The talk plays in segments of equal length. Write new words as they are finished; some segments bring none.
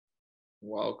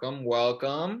Welcome,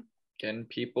 welcome. Getting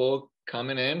people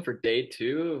coming in for day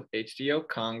 2 of HDYO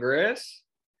Congress.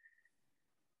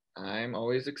 I'm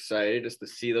always excited just to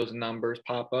see those numbers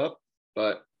pop up,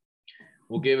 but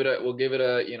we'll give it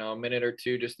a minute or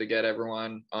two just to get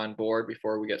everyone on board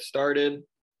before we get started.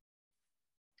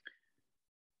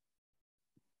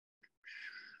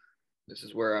 This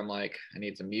is where I'm like, I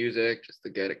need some music just to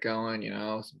get it going,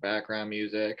 some background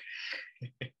music.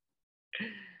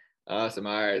 Awesome.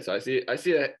 All right. So I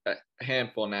see a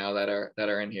handful now that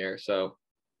are in here. So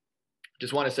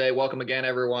just want to say welcome again,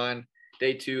 everyone.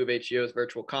 Day 2 of HDYO's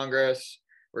virtual Congress.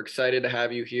 We're excited to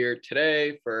have you here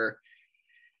today for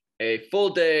a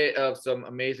full day of some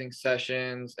amazing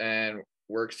sessions. And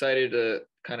we're excited to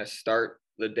kind of start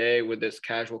the day with this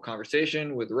casual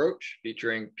conversation with Roche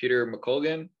featuring Peter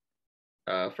McColgan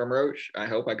from Roche. I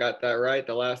hope I got that right,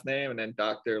 the last name. And then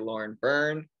Dr. Lauren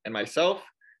Byrne and myself.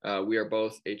 We are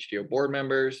both HDYO board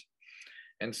members.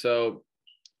 And so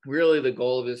really the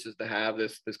goal of this is to have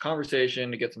this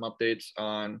conversation to get some updates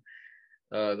on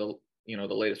the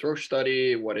latest Roche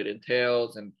study, what it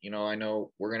entails. And, I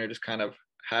know we're going to just kind of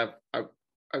have, I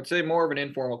would say, more of an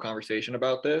informal conversation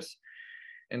about this.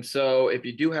 And so if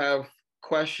you do have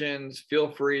questions,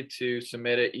 feel free to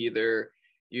submit it either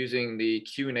using the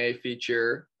Q&A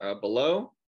feature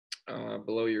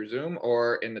below your Zoom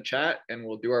or in the chat, and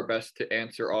we'll do our best to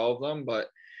answer all of them. But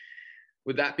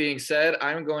with that being said,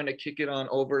 I'm going to kick it on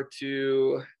over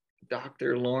to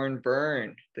Dr. Lauren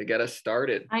Byrne to get us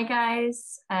started. Hi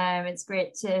guys, it's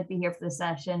great to be here for the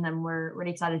session, and we're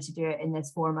really excited to do it in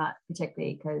this format,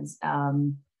 particularly because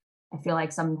I feel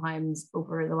like sometimes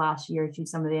over the last year or two,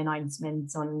 some of the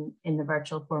announcements in the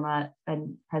virtual format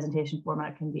and presentation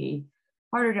format can be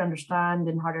harder to understand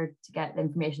and harder to get the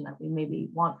information that we maybe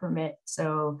want from it.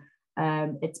 So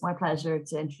it's my pleasure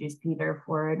to introduce Peter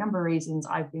for a number of reasons.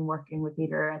 I've been working with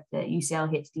Peter at the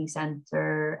UCL HD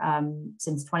Center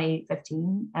since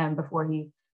 2015, before he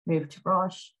moved to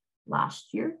Roche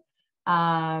last year.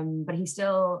 But he's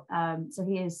still, so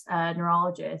he is a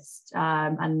neurologist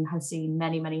and has seen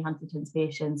many Huntington's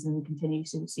patients and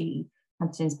continues to see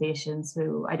Huntington's patients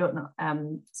who, I don't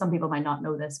know, some people might not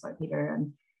know this about Peter,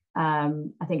 and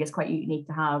I think it's quite unique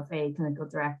to have a clinical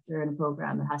director in a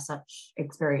program that has such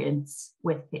experience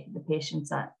with the patients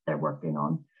that they're working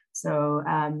on. So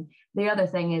the other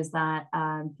thing is that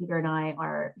Peter and I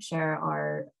share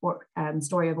our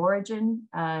story of origin,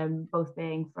 both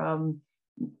being from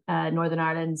Northern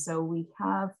Ireland. So we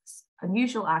have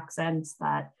unusual accents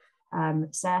that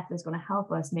Seth is going to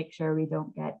help us make sure we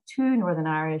don't get too Northern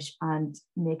Irish and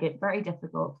make it very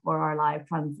difficult for our live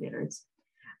translators.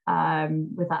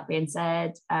 With that being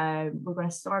said, we're going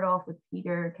to start off with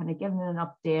Peter kind of giving an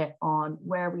update on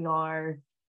where we are,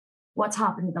 what's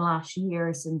happened in the last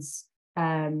year since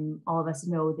all of us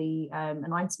know the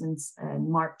announcements in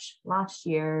March last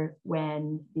year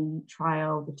when the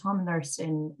trial, the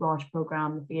tominersen Roche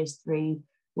program, the phase 3,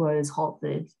 was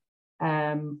halted.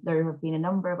 There have been a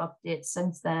number of updates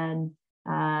since then,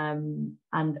 and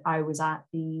I was at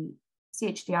the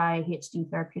CHDI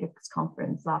HD Therapeutics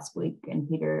Conference last week, and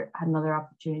Peter had another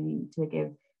opportunity to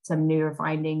give some newer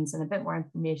findings and a bit more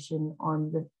information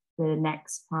on the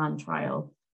next planned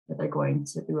trial that they're going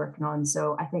to be working on.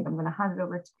 So I think I'm going to hand it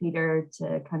over to Peter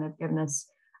to kind of give us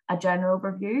a general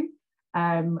overview.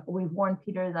 We've warned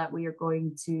Peter that we are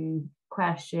going to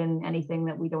question anything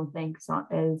that we don't think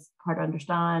is hard to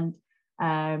understand.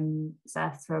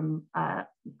 Seth,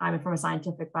 I'm from a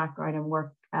scientific background and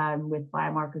work with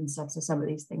biomarkers and stuff, so some of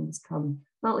these things come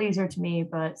a little easier to me,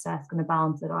 but Seth's going to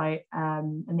balance it out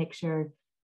and make sure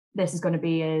this is going to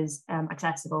be as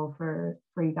accessible for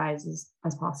you guys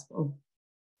as possible.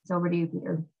 So over to you,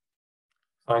 Peter.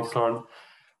 Thanks, Lauren.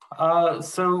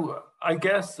 So I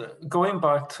guess going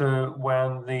back to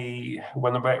when the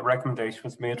recommendation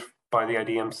was made by the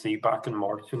IDMC back in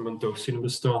March and when dosing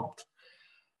was stopped,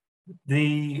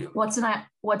 what's an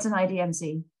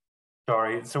IDMC?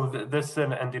 Sorry, so this is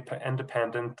an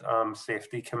independent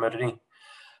safety committee.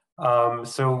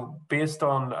 So based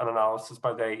on an analysis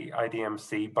by the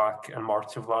IDMC back in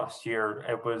March of last year,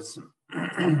 it was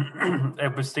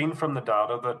it was seen from the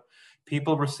data that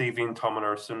people receiving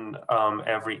tominersen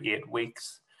every 8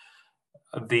 weeks,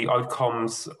 the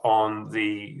outcomes on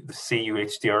the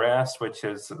CUHDRS, which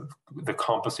is the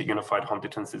Composite Unified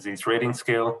Huntington's Disease Rating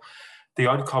Scale, the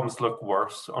outcomes look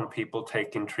worse on people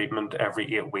taking treatment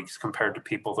every 8 weeks compared to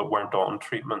people that weren't on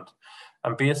treatment.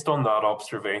 And based on that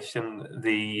observation,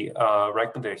 the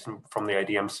recommendation from the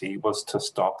IDMC was to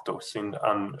stop dosing.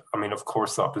 And I mean, of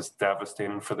course, that was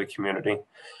devastating for the community.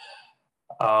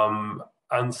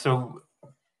 And so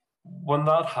when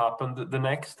that happened, the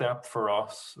next step for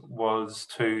us was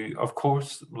to, of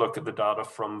course, look at the data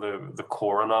from the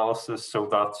core analysis. So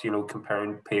that's,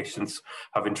 comparing patients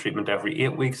having treatment every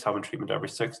 8 weeks, having treatment every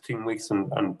 16 weeks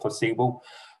and placebo,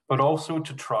 but also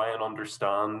to try and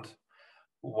understand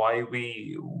why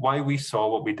we saw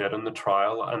what we did in the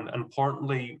trial. And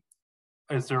importantly,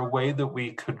 is there a way that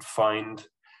we could find,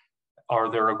 are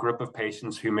there a group of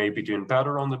patients who may be doing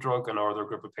better on the drug, and are there a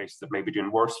group of patients that may be doing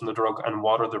worse on the drug, and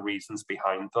what are the reasons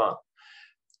behind that?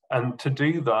 And to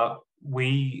do that,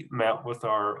 we met with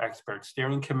our expert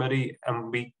steering committee, and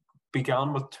we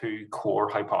began with two core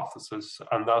hypotheses,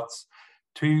 and that's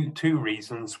two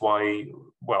reasons why,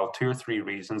 well, 2 or 3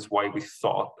 reasons why we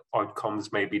thought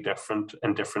outcomes may be different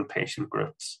in different patient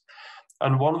groups.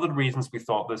 And one of the reasons we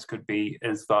thought this could be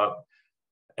is that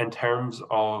in terms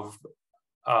of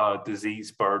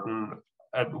disease burden,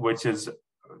 which is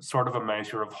sort of a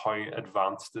measure of how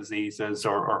advanced disease is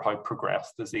or how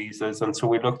progressed disease is. And so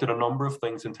we looked at a number of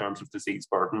things in terms of disease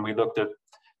burden. We looked at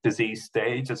disease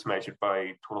stage as measured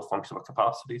by total functional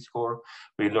capacity score.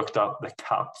 We looked at the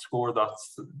CAP score,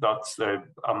 that's a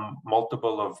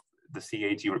multiple of the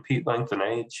CAG repeat length and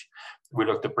age. We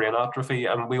looked at brain atrophy,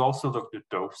 and we also looked at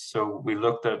dose. So we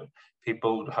looked at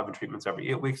people having treatments every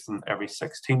 8 weeks and every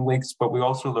 16 weeks, but we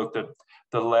also looked at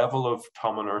the level of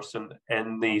tominersen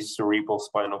in the cerebral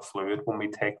spinal fluid when we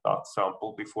take that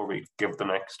sample before we give the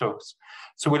next dose.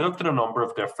 So we looked at a number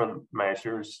of different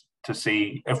measures to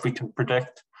see if we can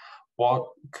predict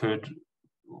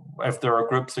if there are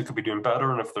groups that could be doing better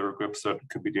and if there are groups that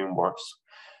could be doing worse.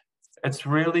 It's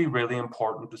really, really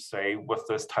important to say with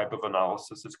this type of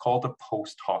analysis, it's called a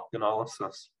post hoc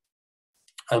analysis.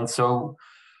 And so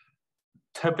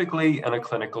typically in a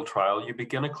clinical trial, you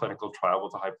begin a clinical trial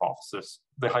with a hypothesis.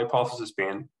 The hypothesis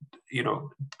being,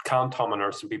 can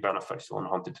tominersen be beneficial in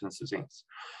Huntington's disease?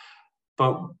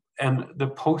 But in the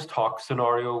post hoc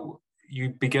scenario, you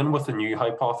begin with a new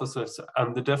hypothesis.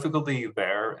 And the difficulty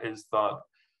there is that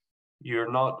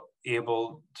you're not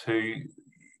able to,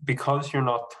 because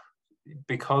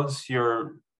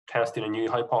you're testing a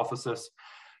new hypothesis,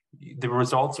 the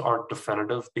results aren't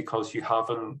definitive because you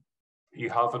haven't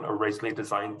originally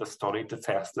designed the study to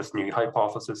test this new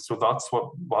hypothesis. So that's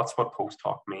what post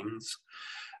hoc means.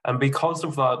 And because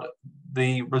of that,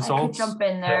 the results... I could jump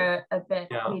in there a bit,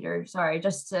 yeah. Peter, sorry,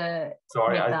 just to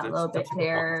make that a little bit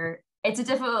clearer. It's a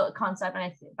difficult concept,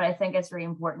 but I think it's really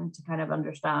important to kind of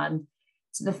understand.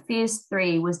 So the phase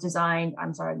 3 was designed,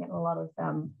 I'm sorry, I'm getting a lot of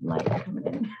light coming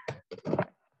in.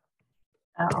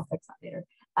 I'll fix that later.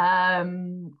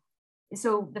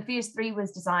 So the phase 3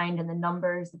 was designed, and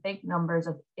the big numbers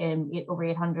of over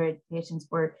 800 patients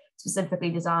were specifically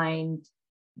designed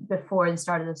before the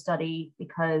start of the study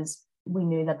because we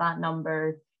knew that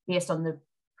number, based on the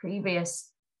previous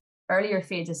earlier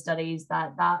phase of studies,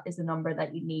 that is the number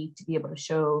that you need to be able to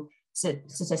show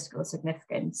statistical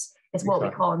significance. It's what we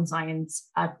call in science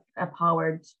a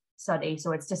powered study.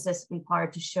 So it's statistically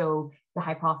powered to show the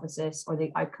hypothesis or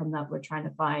the outcome that we're trying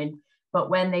to find. But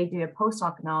when they do a post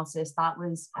hoc analysis, that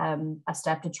was a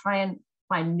step to try and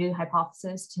find new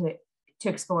hypotheses to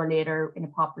explore later in a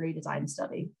properly designed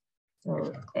study.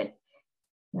 So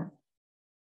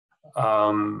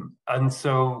and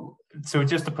so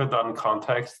just to put that in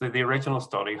context, the original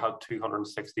study had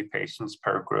 260 patients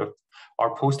per group.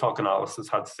 Our post hoc analysis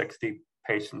had 60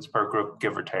 patients per group,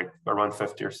 give or take, around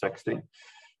 50 or 60.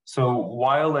 So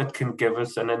while it can give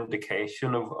us an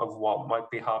indication of what might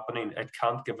be happening, it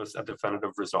can't give us a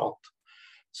definitive result.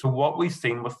 So what we've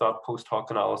seen with that post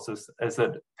hoc analysis is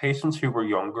that patients who were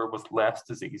younger with less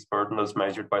disease burden as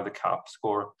measured by the CAP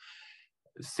score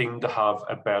seemed to have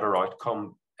a better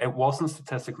outcome. It wasn't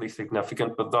statistically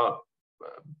significant, but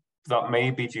that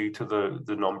may be due to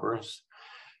the numbers.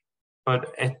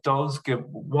 But it does give,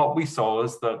 what we saw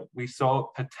is that we saw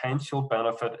potential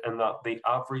benefit in that the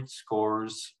average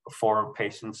scores for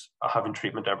patients having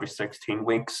treatment every 16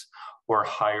 weeks were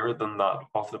higher than that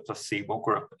of the placebo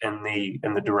group in the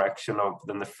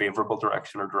favorable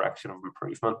direction or direction of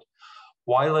improvement.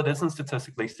 While it isn't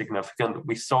statistically significant,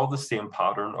 we saw the same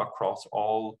pattern across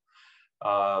all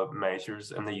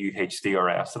measures in the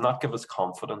UHDRS, and that gave us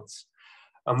confidence.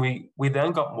 And we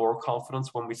then got more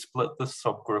confidence when we split the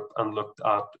subgroup and looked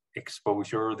at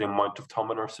exposure, the amount of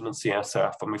tominersen and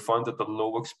CSF, and we found that the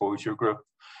low exposure group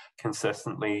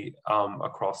consistently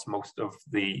across most of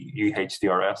the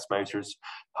UHDRS measures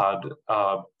had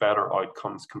better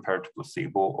outcomes compared to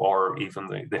placebo or even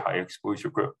the high exposure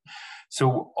group.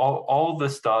 So all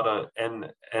this data in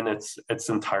its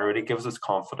entirety gives us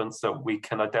confidence that we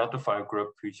can identify a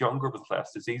group who's younger with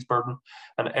less disease burden.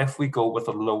 And if we go with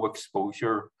a low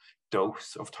exposure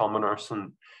dose of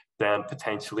tominersen, then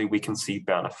potentially we can see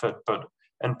benefit. But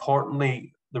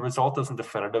importantly, the result isn't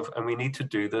definitive, and we need to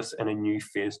do this in a new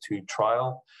phase 2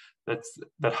 trial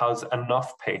that has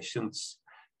enough patients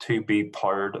to be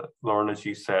powered, Lauren, as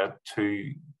you said,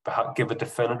 to give a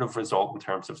definitive result in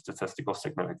terms of statistical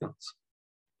significance.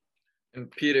 And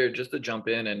Peter, just to jump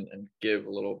in and give a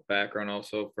little background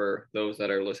also for those that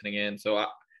are listening in. So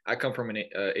I come from an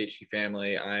HD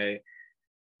family. I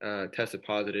tested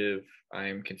positive. I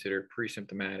am considered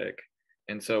pre-symptomatic.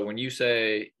 And so when you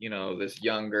say, you know, this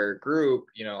younger group,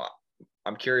 you know,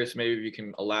 I'm curious, maybe if you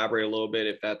can elaborate a little bit,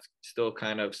 if that's still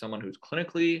kind of someone who's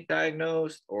clinically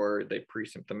diagnosed or are they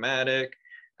pre-symptomatic.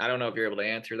 I don't know if you're able to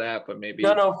answer that, but maybe.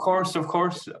 No, of course.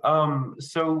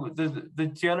 So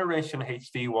the Generation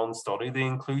HDYO study, the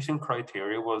inclusion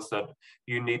criteria was that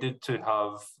you needed to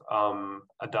have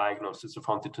a diagnosis of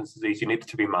Huntington's disease. You needed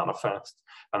to be manifest,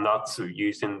 and that's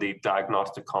using the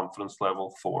diagnostic confidence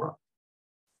level 4.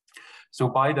 So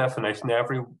by definition,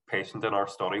 every patient in our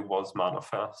study was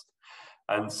manifest.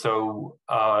 And so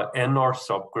in our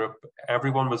subgroup,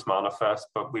 everyone was manifest,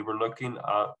 but we were looking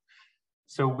at,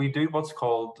 so we do what's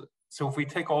called, so if we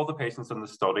take all the patients in the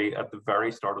study at the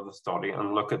very start of the study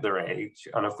and look at their age,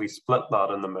 and if we split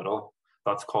that in the middle,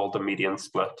 that's called the median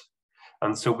split.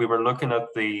 And so we were looking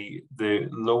at the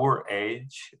lower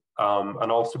age,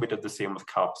 and also we did the same with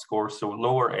CAP score, so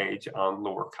lower age and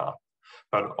lower CAP,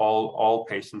 but all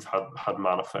patients had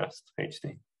manifest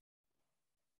HD.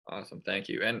 Awesome, thank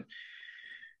you. And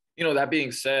you know, that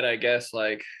being said, I guess,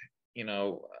 like, you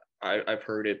know, I've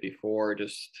heard it before,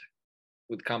 just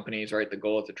with companies, right? The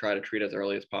goal is to try to treat as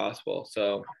early as possible.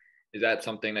 So is that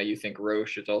something that you think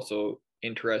Roche is also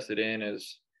interested in,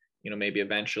 as, you know, maybe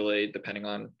eventually, depending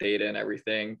on data and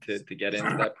everything, to get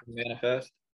into that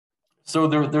manifest? So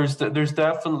there's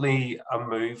definitely a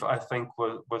move, I think,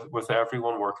 with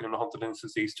everyone working in Huntington's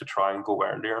disease to try and go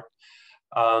earlier.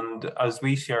 And as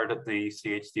we shared at the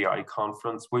CHDI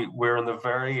conference, we're in the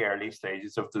very early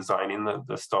stages of designing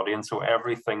the study, and so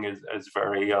everything is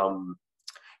very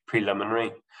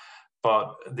preliminary.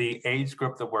 But the age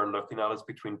group that we're looking at is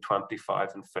between 25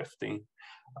 and 50,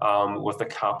 with a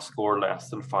CAP score less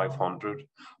than 500.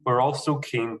 We're also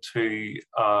keen to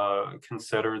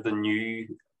consider the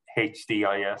new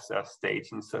HDYSS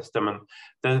staging system,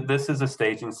 and this is a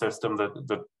staging system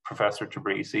that Professor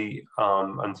Tabrizi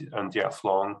and Jeff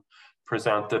Long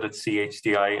presented at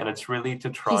CHDI, and it's really to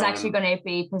try. She's actually going to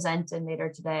be presenting later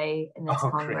today in this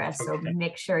Congress, great. Okay. So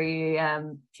make sure you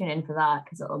tune in for that,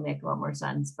 because it'll make a lot more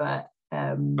sense. But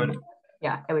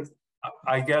yeah, it was.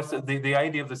 I guess the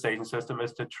idea of the staging system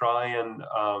is to try and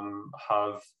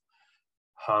have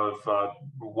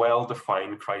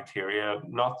well-defined criteria,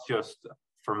 not just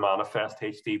for manifest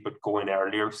HD, but going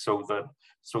earlier, so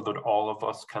that all of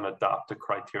us can adapt a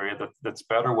criteria that's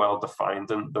better well defined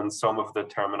than some of the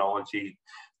terminology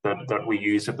that we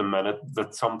use at the minute,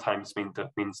 that sometimes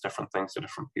means different things to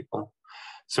different people.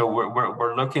 So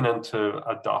we're looking into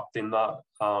adopting that,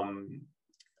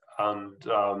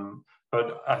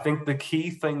 but I think the key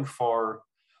thing for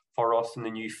us in the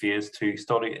new phase 2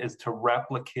 study is to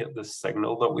replicate the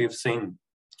signal that we've seen.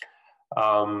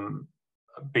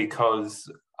 Because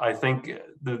I think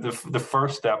the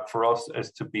first step for us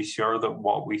is to be sure that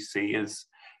what we see is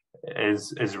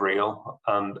real,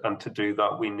 and to do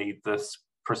that we need this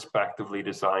prospectively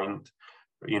designed,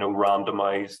 you know,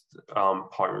 randomized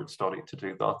powered study to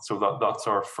do that. So that's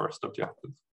our first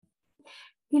objective.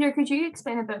 Peter, could you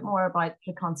explain a bit more about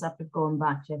the concept of going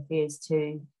back to phase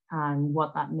 2 and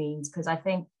what that means? Because I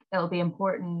think it'll be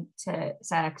important to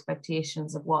set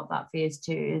expectations of what that phase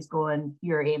 2 is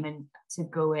you're aiming to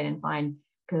go in and find,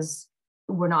 because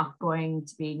we're not going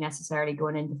to be necessarily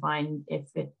going in to find if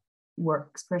it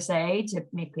works per se to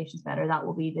make patients better. That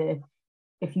will be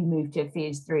if you move to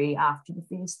phase 3 after the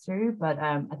phase 2. But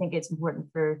I think it's important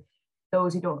for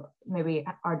those who maybe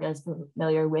aren't as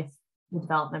familiar with the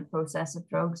development process of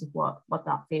drugs, of what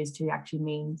that phase 2 actually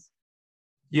means.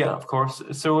 Yeah, of course.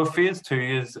 So a phase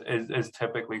 2 is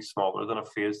typically smaller than a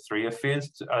phase 3.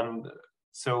 And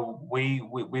so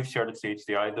we've shared at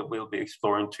CHDI that we'll be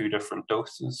exploring 2 different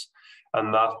doses,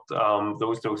 and that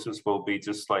those doses will be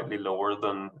just slightly lower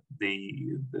than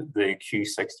the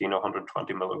Q16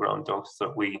 120 milligram dose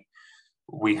that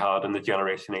we had in the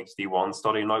Generation HD1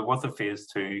 study. Now with the phase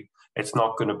 2, it's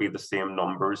not going to be the same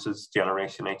numbers as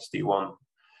Generation HD1.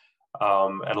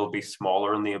 It'll be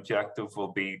smaller, and the objective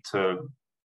will be to,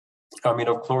 I mean,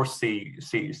 of course, see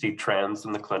trends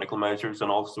in the clinical measures,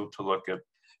 and also to look at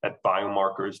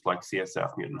biomarkers like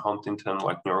CSF mutant huntingtin,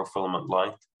 like neurofilament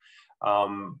light,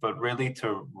 but really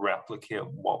to replicate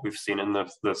what we've seen in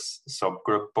this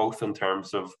subgroup, both in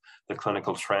terms of the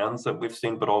clinical trends that we've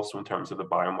seen, but also in terms of the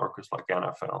biomarkers like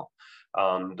NFL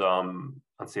and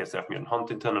CSF mutant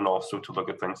Huntington, and also to look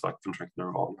at things like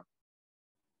ventricular volume.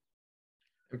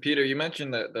 And Peter, you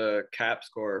mentioned the CAP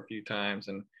score a few times,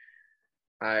 and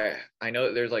I know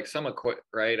that there's like some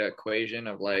equation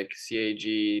of like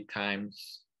CAG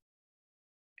times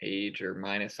age or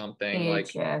minus something, age,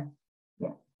 like yeah.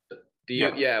 Do you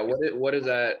what is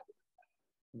that?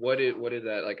 What is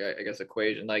that, like, I guess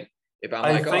equation? Like if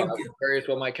I'm curious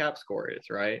what my CAP score is,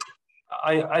 right?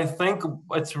 I think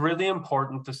it's really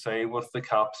important to say with the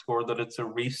CAP score that it's a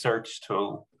research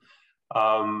tool.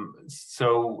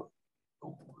 So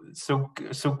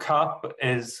CAP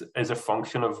is a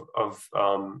function of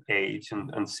age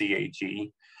and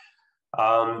CAG.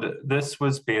 And this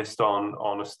was based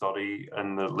on a study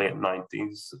in the late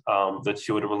 90s that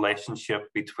showed a relationship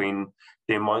between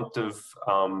the amount of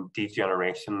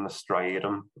degeneration in the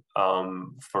striatum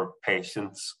for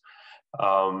patients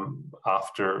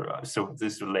so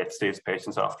these are late stage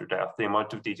patients after death, the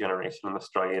amount of degeneration in the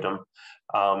striatum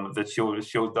that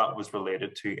showed that was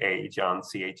related to age and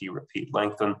CAG repeat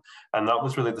length. And that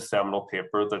was really the seminal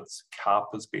paper that CAP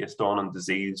is based on, and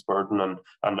disease burden and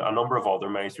a number of other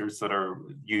measures that are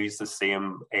use the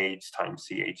same age times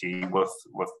CAG with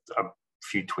a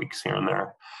few tweaks here and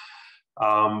there.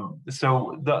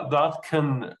 So that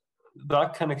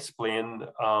can explain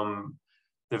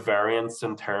the variance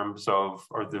in terms of,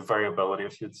 or the variability, I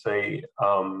should say,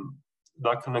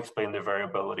 that can explain the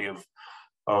variability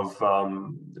of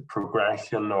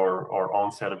progression or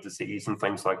onset of disease and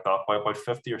things like that by about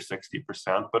 50 or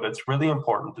 60%. But it's really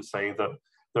important to say that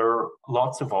there are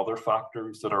lots of other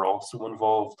factors that are also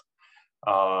involved.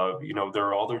 There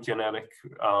are other genetic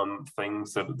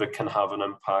things that can have an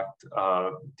impact.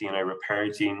 DNA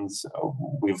repair genes,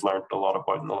 we've learned a lot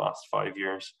about in the last 5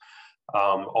 years.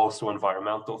 Also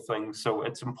environmental things. So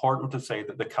it's important to say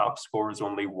that the CAP score is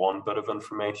only one bit of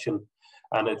information,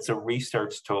 and it's a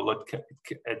research tool.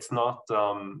 It's not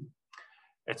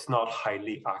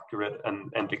highly accurate in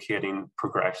indicating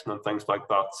progression and things like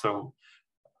that. So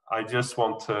I just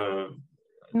want to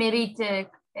maybe to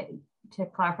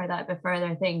clarify that a bit further.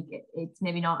 I think it's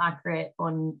maybe not accurate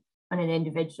on an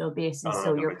individual basis.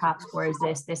 So your CAP score is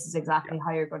this is exactly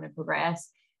how you're going to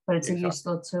progress. But it's a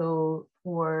useful tool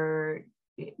for,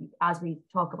 as we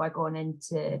talk about going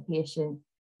into patient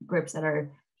groups that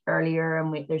are earlier,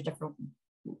 and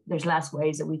there's less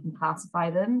ways that we can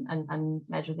classify them and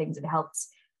measure things. It helps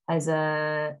as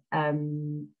an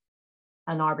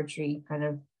arbitrary kind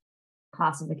of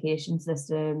classification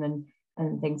system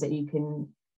and things that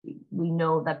we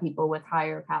know that people with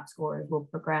higher CAP scores will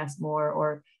progress more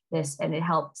or this, and it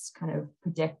helps kind of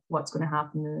predict what's going to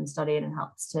happen in the study, and it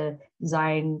helps to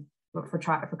design for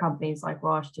companies like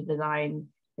Roche to design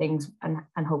things and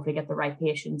hopefully get the right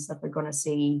patients that they're going to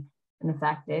see an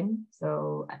effect in.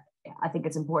 So I think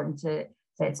it's important to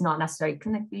say it's not necessarily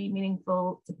clinically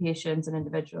meaningful to patients and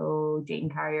individual gene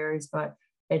carriers, but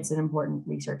it's an important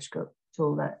research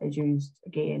tool that is used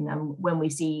again. And when we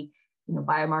see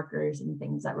biomarkers and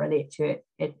things that relate to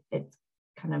it, it's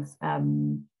kind of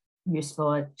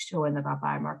useful at showing that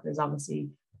biomarker is obviously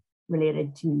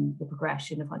related to the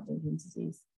progression of Huntington's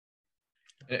disease.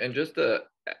 And just to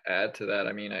add to that,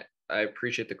 I mean, I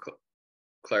appreciate the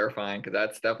clarifying, because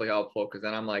that's definitely helpful, because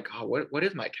then I'm like, oh, what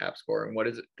is my CAP score, and what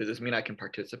is it? Does this mean I can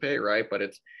participate, right? But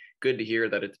it's good to hear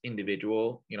that it's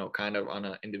individual, kind of on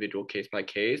an individual case by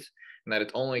case, and that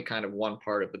it's only kind of one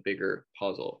part of the bigger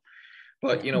puzzle.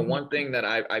 But one thing that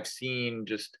I've seen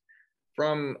just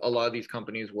from a lot of these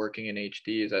companies working in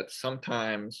HD is that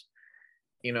sometimes,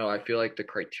 I feel like the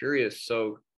criteria is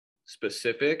so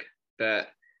specific that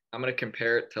I'm going to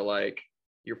compare it to, like,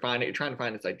 you're trying to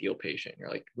find this ideal patient.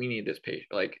 You're like, we need this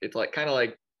patient. Like, it's like kind of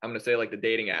like, I'm going to say, like the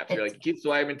dating apps. You're like, you keep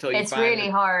swiping until you find. It's really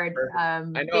hard. I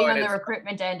know, being on the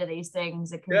recruitment end of these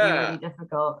things, it can be really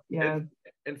difficult. Yeah.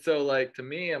 And so, like, to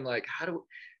me, I'm like,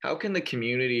 how can the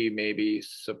community maybe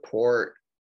support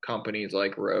companies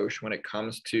like Roche when it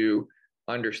comes to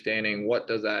understanding what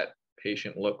does that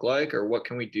patient look like, or what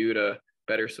can we do to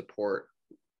better support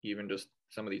even just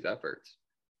some of these efforts?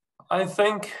 I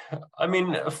think, I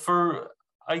mean, for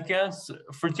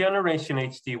Generation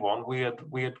HD1,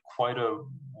 we had quite a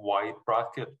wide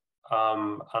bracket,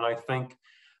 and I think,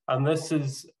 and this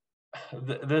is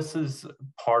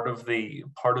part of the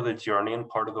journey and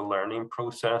part of the learning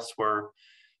process where,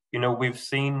 we've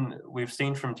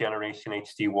seen from Generation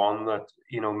HD1 that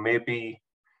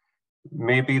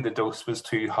maybe the dose was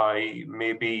too high.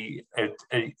 Maybe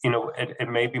it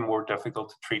may be more difficult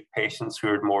to treat patients who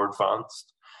are more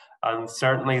advanced. And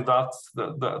certainly that's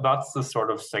the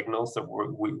sort of signals that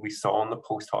we saw in the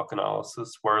post hoc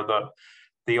analysis, where that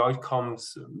the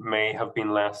outcomes may have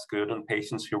been less good in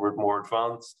patients who were more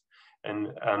advanced and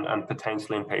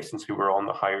potentially in patients who were on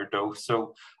the higher dose.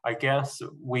 So I guess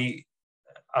we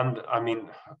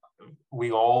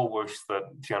all wish that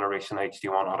generation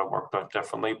HD1 had worked out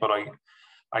differently, but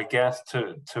I guess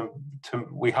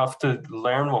we have to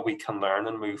learn what we can learn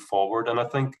and move forward. And I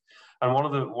think, and one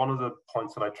of the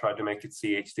points that I tried to make at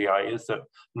CHDI is that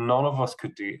none of us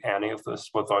could do any of this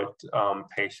without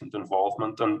patient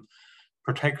involvement. And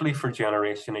particularly for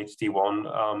Generation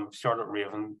HD1, Charlotte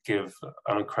Raven gave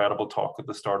an incredible talk at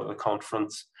the start of the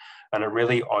conference, and it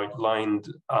really outlined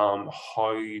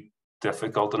how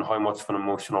difficult and how much of an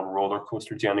emotional roller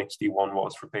coaster Gen HD1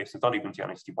 was for patients, not even Gen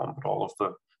HD1, but all of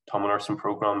the nursing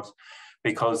programs,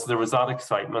 because there was that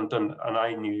excitement, and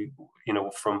I knew,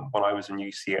 from when I was in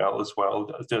UCL as well,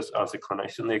 just as a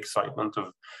clinician, the excitement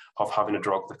of having a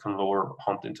drug that can lower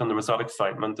huntingtin. There was that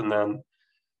excitement, and then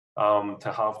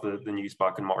to have the news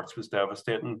back in March was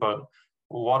devastating. But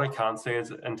what I can say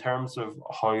is, in terms of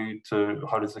how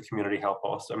does the community help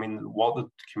us? I mean, what the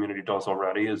community does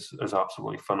already is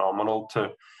absolutely phenomenal.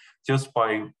 To just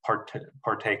by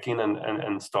partaking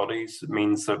in studies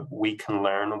means that we can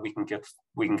learn and we can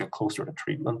get closer to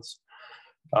treatments.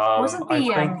 Wasn't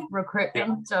the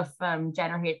recruitment of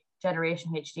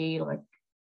Generation HD like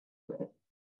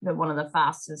one of the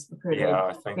fastest recruited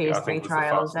phase 3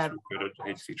 trials? The recruited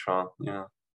HD trial, yeah.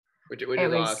 Which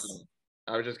is awesome.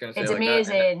 I was just going to say, it's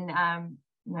amazing.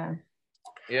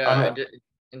 Yeah,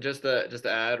 and just to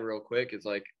add real quick,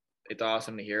 it's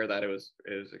awesome to hear that it was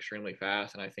extremely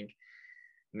fast, and I think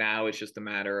now it's just a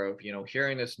matter of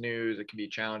hearing this news. It can be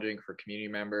challenging for community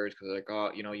members because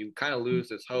you kind of lose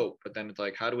this hope, but then it's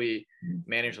like, how do we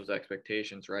manage those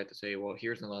expectations, right? To say, well,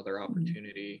 here's another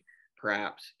opportunity,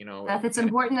 perhaps. Beth, it's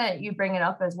important that you bring it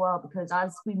up as well, because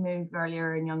as we move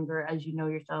earlier and younger, as you know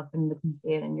yourself in the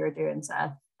campaign and you're doing,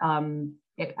 Seth,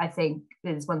 I think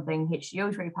there's one thing HDYO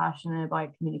is really passionate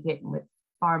about, communicating with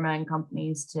pharma and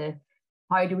companies to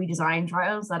how do we design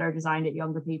trials that are designed at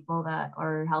younger people that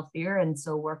are healthier and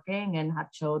still working and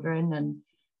have children, and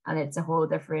it's a whole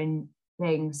different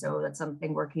thing. So that's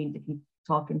something we're keen to keep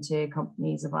talking to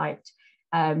companies about.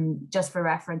 Just for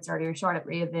reference, earlier, Charlotte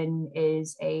Raven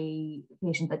is a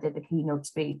patient that did the keynote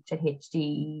speech at the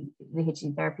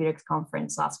HD Therapeutics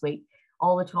conference last week.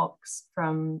 All the talks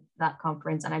from that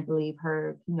conference, and I believe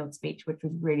her keynote speech, which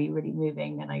was really, really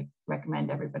moving, and I recommend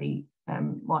everybody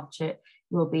watch it,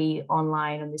 will be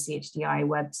online on the CHDI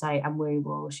website, and we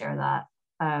will share that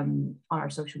on our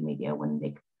social media when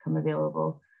they become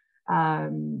available.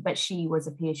 But she was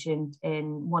a patient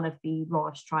in one of the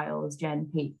Roche trials, Gen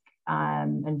Peak,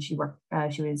 and she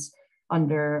was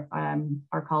under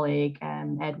our colleague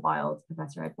Ed Wild,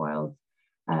 Professor Ed Wild,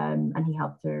 and he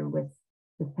helped her with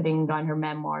putting down her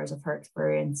memoirs of her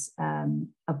experience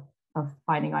of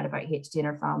finding out about HD in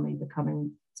her family,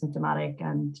 becoming symptomatic,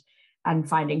 and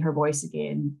finding her voice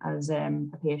again as a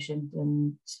patient,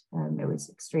 and it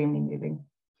was extremely moving.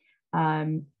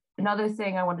 Another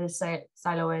thing I wanted to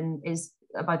silo in is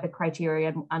about the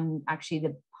criteria and actually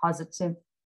the positive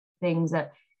things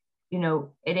that,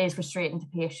 it is frustrating to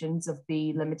patients of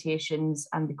the limitations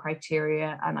and the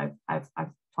criteria, and I've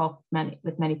talked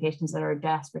with many patients that are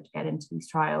desperate to get into these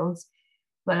trials.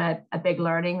 But a big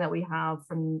learning that we have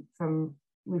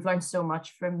we've learned so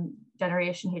much from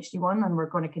Generation HD1, and we're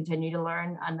going to continue to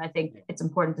learn. And I think it's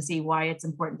important to see why it's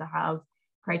important to have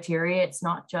criteria. It's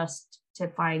not just to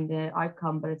find the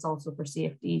outcome, but it's also for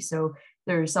safety. So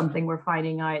there's something we're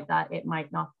finding out that it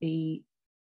might not be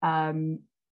the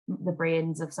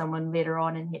brains of someone later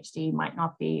on in HD might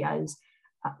not be as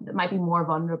might be more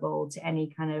vulnerable to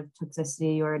any kind of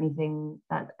toxicity or anything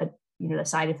that the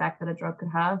side effect that a drug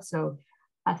could have. So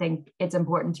I think it's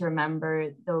important to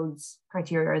remember those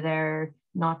criteria are there,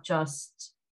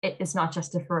 it's not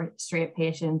just for straight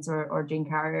patients or gene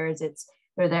carriers.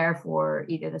 They're there for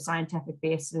either the scientific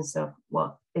basis of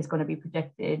what is going to be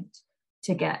predicted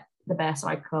to get the best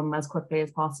outcome as quickly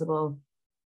as possible,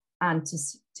 and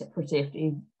for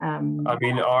safety. I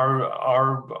mean,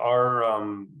 our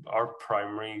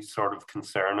primary sort of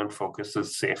concern and focus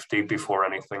is safety before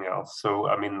anything else. So,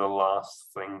 I mean, the last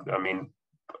thing,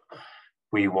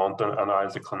 we want, and I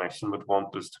as a clinician would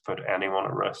want, is to put anyone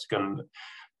at risk. And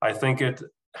I think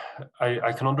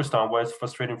I can understand why it's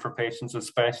frustrating for patients,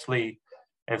 especially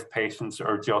if patients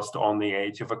are just on the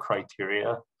edge of a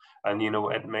criteria. And,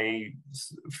 it may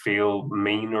feel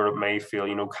mean, or it may feel,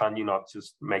 can you not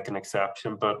just make an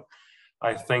exception? But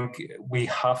I think we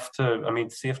have to, I mean,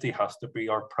 safety has to be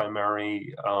our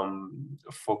primary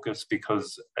focus,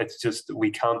 because it's just,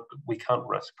 we can't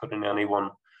risk putting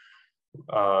anyone,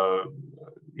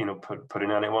 you know, putting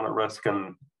anyone at risk.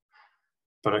 And,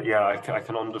 but yeah, I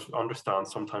can understand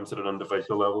sometimes at an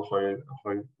individual level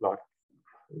how that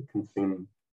can seem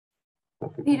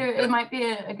difficult. Peter, it might be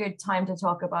a good time to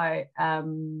talk about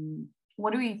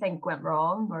what do you think went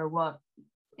wrong, or what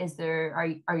is there,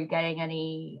 are you getting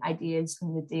any ideas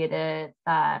from the data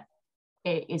that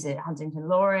is it huntingtin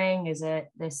lowering? Is it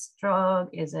this drug?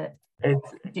 Is there any?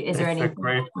 It's a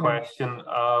great question,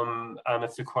 and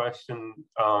it's a question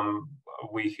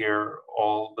we hear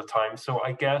all the time. So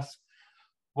I guess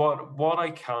what I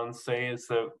can say is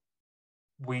that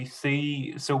we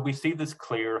see this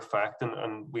clear effect,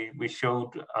 and we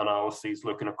showed analyses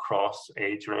looking across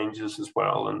age ranges as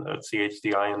well, and at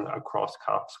CHDI and across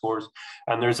CAP scores,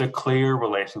 and there's a clear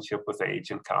relationship with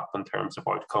age and CAP in terms of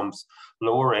outcomes.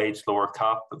 Lower age, lower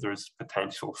CAP, but there's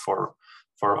potential for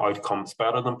outcomes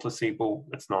better than placebo.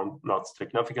 It's not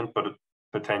significant, but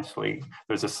potentially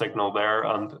there's a signal there.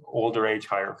 And older age,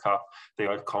 higher CAP, the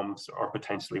outcomes are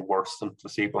potentially worse than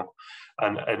placebo,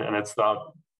 and it's that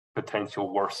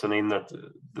potential worsening that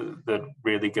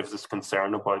really gives us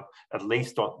concern about, at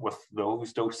least with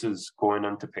those doses going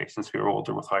into patients who are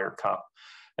older with higher CAP.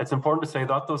 It's important to say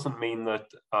that doesn't mean that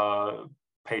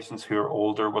patients who are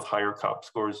older with higher CAP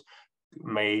scores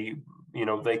may, you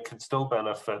know, they could still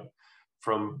benefit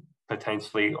from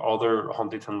potentially other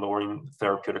huntingtin lowering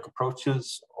therapeutic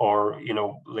approaches, or, you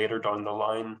know, later down the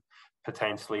line,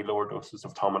 potentially lower doses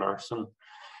of tominersen.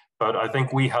 But I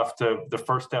think we have to, the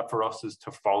first step for us is to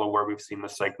follow where we've seen the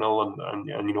signal, and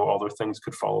you know, other things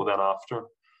could follow then after.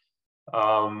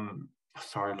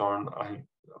 Sorry, Lauren,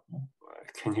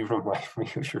 can you remind me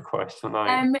of your question?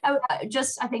 I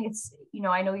think it's, you know,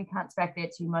 I know you can't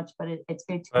speculate too much, but it's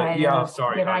good to give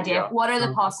an idea. Yeah. What are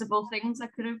the possible things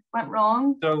that could have went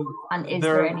wrong? And is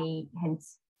there any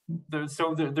hints? There's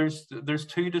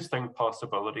two distinct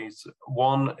possibilities.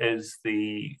 One is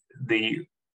the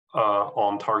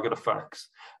on-target effects.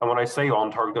 And when I say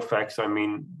on-target effects, I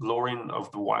mean lowering of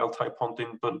the wild-type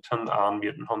huntingtin and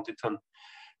mutant huntingtin.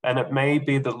 And it may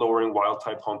be that lowering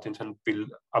wild-type huntingtin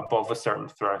above a certain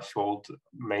threshold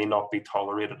may not be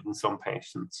tolerated in some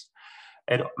patients.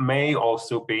 It may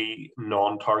also be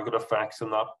non-target effects,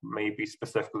 and that may be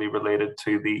specifically related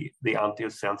to the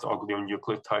antisense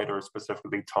oligonucleotide, or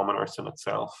specifically tominersen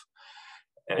itself.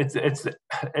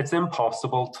 It's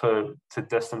impossible to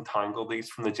disentangle these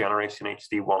from the generation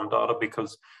HD1 data,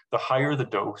 because the higher the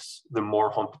dose, the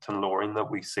more huntingtin lowering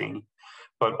that we see,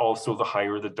 but also the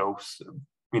higher the dose,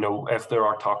 you know, if there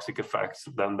are toxic effects,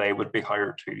 then they would be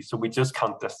higher too. So we just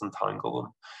can't disentangle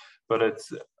them. But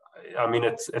it's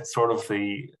sort of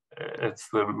the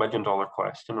 $1 million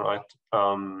question, right?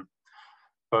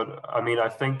 But I mean, I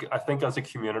think as a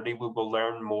community, we will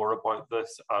learn more about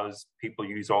this as people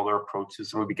use other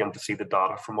approaches, and we begin to see the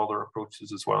data from other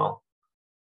approaches as well.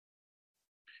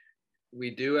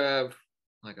 We do have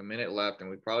like a minute left, and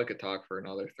we probably could talk for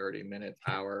another 30 minutes,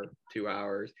 hour, 2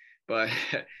 hours. But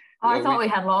I thought we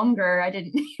had longer. I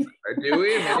didn't. Do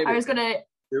we? Maybe. I was gonna.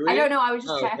 I don't know. I was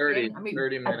just checking. 30, I mean,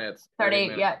 30 minutes. 30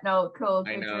 minutes. Yeah. No. Cool.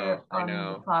 I know.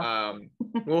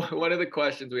 Well, one of the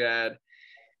questions we had,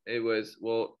 it was,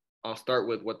 well, I'll start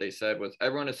with what they said was,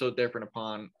 everyone is so different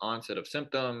upon onset of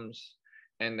symptoms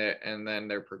and then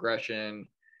their progression.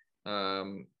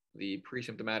 The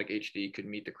pre-symptomatic HD could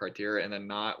meet the criteria, and then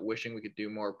not, wishing we could do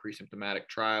more pre-symptomatic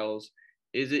trials.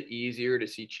 Is it easier to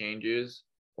see changes,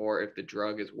 or if the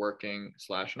drug is working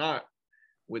 / not,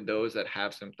 with those that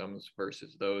have symptoms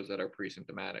versus those that are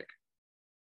pre-symptomatic?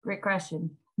 Great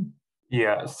question.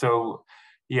 Yeah, so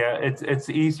yeah, it's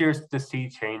easier to see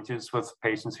changes with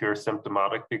patients who are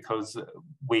symptomatic, because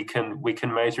we can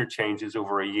measure changes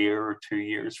over a year or 2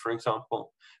 years, for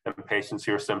example, in patients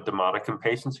who are symptomatic. And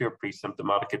patients who are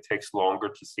pre-symptomatic, it takes longer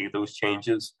to see those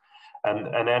changes. And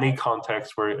in any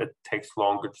context where it takes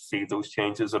longer to see those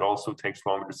changes, it also takes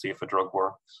longer to see if a drug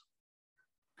works.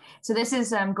 So this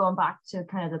is going back to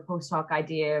kind of the post hoc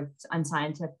idea of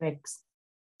unscientific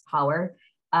power.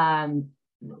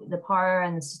 The power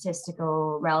and the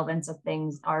statistical relevance of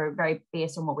things are very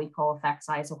based on what we call effect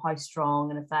size, so how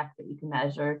strong an effect that you can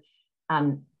measure.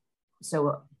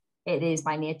 So it is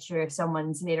by nature, if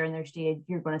someone's later in their stage,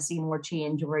 you're going to see more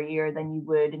change over a year than you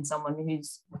would in someone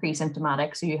who's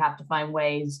pre-symptomatic. So you have to find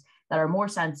ways that are more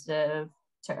sensitive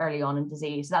to early on in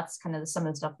disease. That's kind of some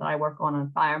of the stuff that I work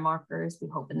on biomarkers. We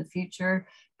hope in the future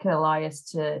could allow us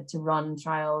to run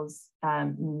trials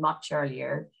much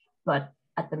earlier. But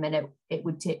at the minute, it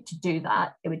would take, to do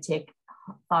that, it would take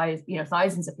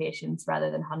thousands of patients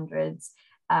rather than hundreds,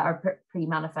 or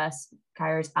pre-manifest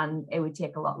carriers, and it would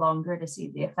take a lot longer to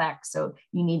see the effects. So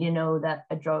you need to know that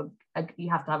you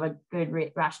have to have a good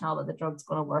rationale that the drug's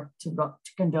going to work to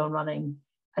condone running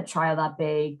a trial that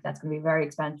big. That's going to be very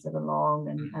expensive and long,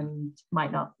 and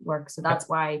might not work. So that's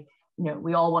why,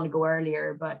 we all want to go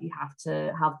earlier, but you have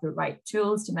to have the right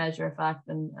tools to measure effect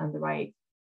and the right.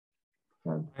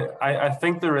 I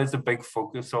think there is a big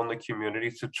focus on the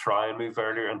community to try and move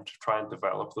earlier and to try and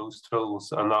develop those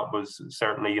tools. And that was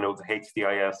certainly, the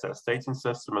HDYO staging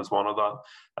system is one of that.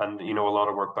 And, a lot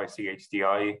of work by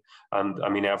CHDI. And I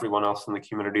mean, everyone else in the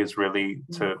community is really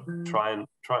to try and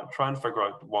figure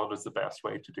out what is the best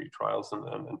way to do trials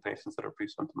in patients that are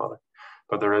pre-symptomatic.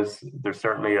 But there's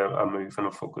certainly a move and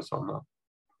a focus on that.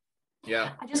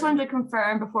 Yeah. I just wanted to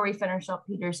confirm before we finish up,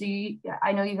 Peter. So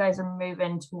I know you guys are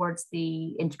moving towards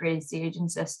the integrated staging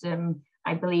system.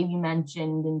 I believe you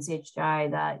mentioned in CHDI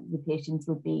that the patients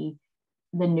would be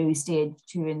the new stage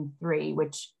 2 and 3,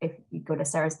 which if you go to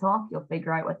Sarah's talk, you'll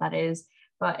figure out what that is.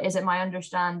 But is it my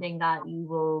understanding that you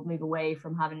will move away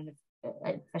from having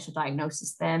an official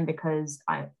diagnosis then? Because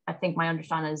I think my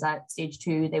understanding is that stage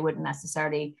 2, they wouldn't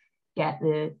necessarily get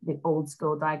the old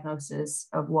school diagnosis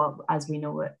of what as we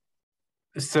know it.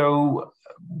 So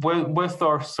with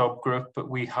our subgroup,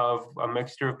 we have a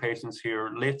mixture of patients here,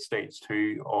 late stage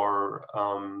 2 or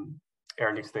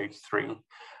early stage 3.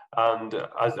 And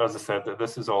as I said,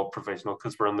 this is all provisional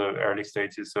because we're in the early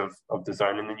stages of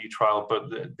designing the new trial. But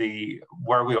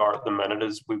where we are at the minute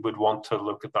is we would want to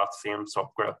look at that same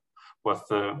subgroup with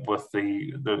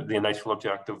the initial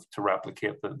objective to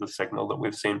replicate the signal that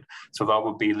we've seen. So that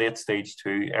would be late stage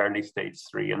 2, early stage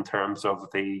 3 in terms of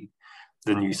the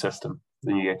new system.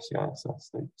 The new HDYO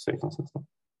staging system.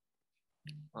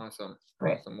 Awesome.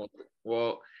 Great. Awesome.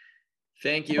 Well,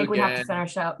 thank you I think again. We have to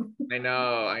finish up. I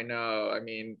know. I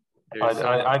mean,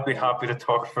 I'd be happy to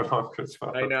talk for longer as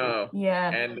well. I know.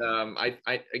 Yeah. And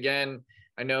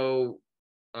I know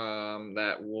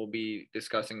that we'll be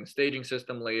discussing the staging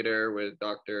system later with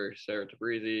Dr. Sarah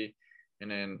Tabrizi, and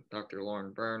then Dr.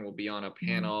 Lauren Byrne will be on a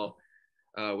panel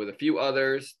with a few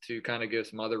others to kind of give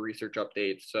some other research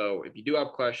updates. So if you do have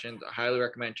questions, I highly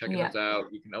recommend checking those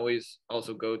out. You can always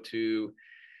also go to,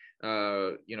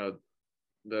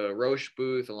 the Roche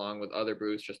booth along with other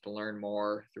booths just to learn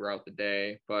more throughout the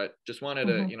day. But just wanted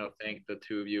to, thank the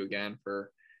two of you again for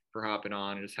hopping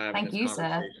on and just having this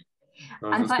conversation.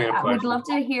 And we'd love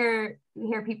to hear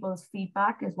people's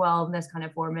feedback as well in this kind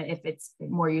of format, if it's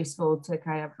more useful to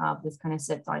kind of have this kind of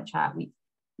sit down chat. We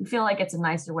feel like it's a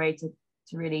nicer way to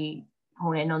really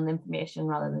hone in on the information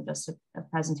rather than just a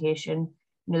presentation.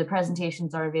 The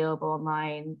presentations are available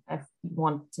online if you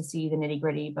want to see the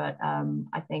nitty-gritty, but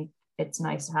I think it's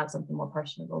nice to have something more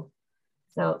personable.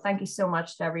 So thank you so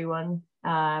much to everyone.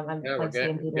 And thanks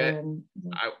again, Peter.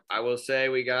 I will say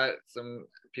we got some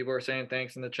people are saying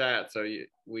thanks in the chat. So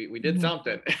we did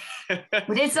something.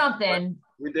 We did something.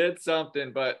 We did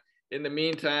something. But in the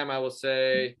meantime, I will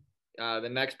say the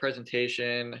next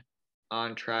presentation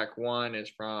on track 1 is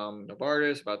from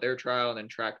Novartis about their trial. And then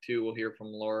track 2, we'll hear from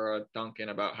Laura Duncan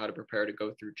about how to prepare to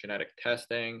go through genetic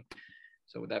testing.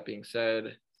 So with that being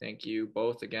said, thank you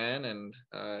both again, and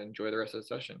enjoy the rest of the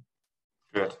session.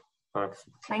 Good. Thanks.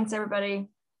 Thanks, everybody.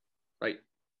 Bye.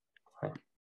 Bye.